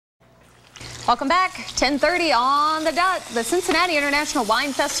Welcome back. 10:30 on the dot. The Cincinnati International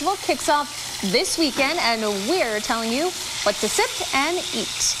Wine Festival kicks off this weekend, and we're telling you what to sip and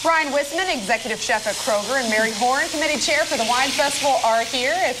eat. Brian Whisman, executive chef at Kroger, and Mary Horn, committee chair for the Wine Festival, are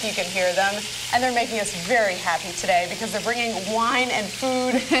here, if you can hear them. And they're making us very happy today because they're bringing wine and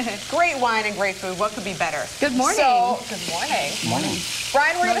food. Great wine and great food. What could be better? Good morning. Good morning. Good morning.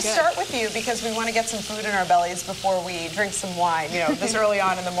 Brian, we're going to start with you because we want to get some food in our bellies before we drink some wine, this early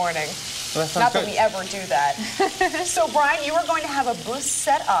on in the morning. Well, not that we ever do that. So, Brian, you are going to have a booth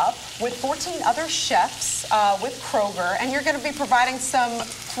set up with 14 other chefs with Kroger, and you're going to be providing some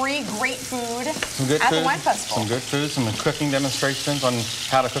free great food at the Wine Festival. Some good food, some cooking demonstrations on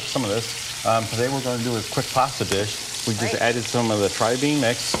how to cook some of this. Today we're going to do a quick pasta dish. We just added some of the tri-bean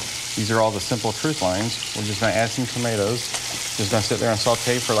mix. These are all the simple truth lines. We're just going to add some tomatoes. Just going to sit there and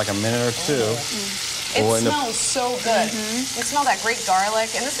saute for like a minute or two. It smells so good. You smell that great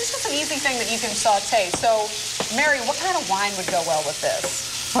garlic, and this is just an easy thing that you can saute. So, Mary, what kind of wine would go well with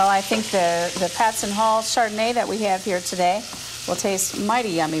this? Well, I think the Patson Hall Chardonnay that we have here today will taste mighty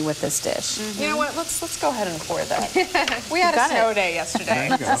yummy with this dish. You know what? Let's go ahead and pour that. We had a snow day yesterday.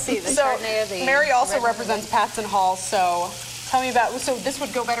 Let's see the Chardonnay of the Mary also represents Patson Hall, so tell me about. So this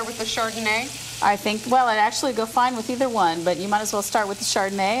would go better with the Chardonnay. I think, well, it'd actually go fine with either one, but you might as well start with the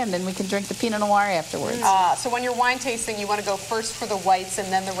Chardonnay, and then we can drink the Pinot Noir afterwards. So when you're wine tasting, you want to go first for the whites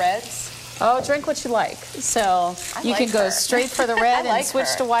and then the reds? Oh, drink what you like. So you can go straight for the red and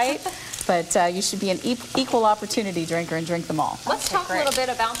switch to white, but you should be an equal opportunity drinker and drink them all. Let's talk a little bit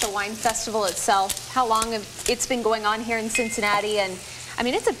about the Wine Festival itself, how long it's been going on here in Cincinnati, and I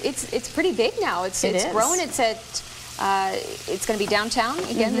mean, it's pretty big now. It's grown. It's going to be downtown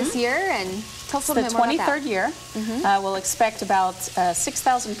again this year, and tell us a little bit more about that. It's the 23rd year. We'll expect about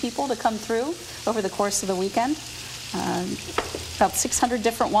 6,000 people to come through over the course of the weekend. About 600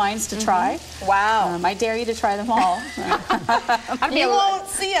 different wines to try. Wow. I dare you to try them all. You won't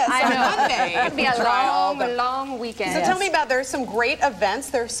see us on Monday. It'll be a long weekend. So tell me about, there's some great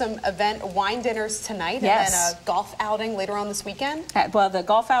events. There's some wine dinners tonight, and then a golf outing later on this weekend? Well, the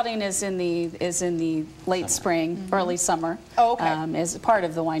golf outing is in the late spring, early summer. Oh, okay. As part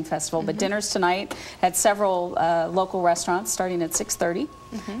of the Wine Festival. But dinners tonight at several local restaurants starting at 6:30.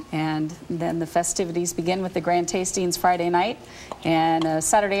 And then the festivities begin with the grand tastings Friday night, and a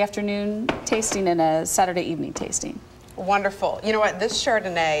Saturday afternoon tasting and a Saturday evening tasting. Wonderful. You know what? This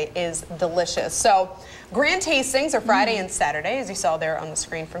Chardonnay is delicious. So, grand tastings are Friday and Saturday, as you saw there on the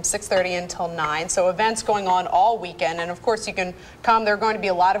screen, from 6:30 until 9. So events going on all weekend. And of course, you can come. There are going to be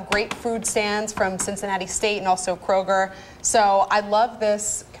a lot of great food stands from Cincinnati State and also Kroger. So I love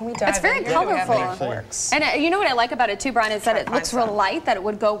this. Can we dive in? It's very colorful. And you know what I like about it too, Brian, is that it looks real light, that it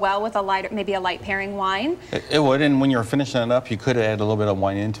would go well with a light, maybe a light pairing wine. It would, and when you're finishing it up, you could add a little bit of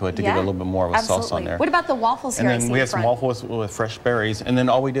wine into it to give it a little bit more of a sauce on there. What about the waffles here? And then we have some waffles with fresh berries, and then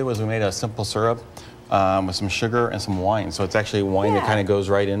all we did was we made a simple syrup with some sugar and some wine. So it's actually wine that kind of goes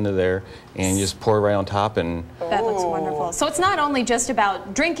right into there, and you just pour it right on top. And that looks wonderful. So it's not only just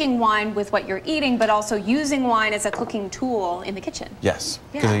about drinking wine with what you're eating, but also using wine as a cooking tool in the kitchen. Yes,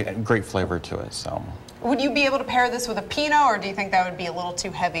 because it had great flavor to it. So. Would you be able to pair this with a Pinot, or do you think that would be a little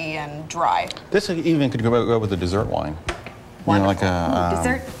too heavy and dry? This even could go with a dessert wine. Wonderful. You know, like a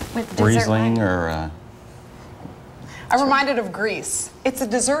dessert with dessert Riesling wine. or. I'm reminded of Greece. It's a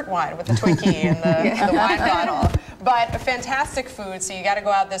dessert wine with the Twinkie and the wine bottle. But fantastic food, so you got to go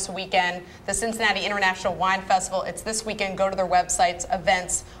out this weekend. The Cincinnati International Wine Festival, it's this weekend. Go to their websites,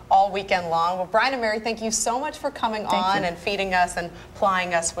 events all weekend long. Well, Brian and Mary, thank you so much for coming on and feeding us and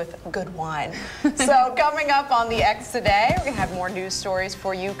plying us with good wine. So coming up on the X today, we're going to have more news stories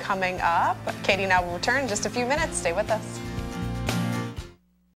for you coming up. Katie and I will return in just a few minutes. Stay with us.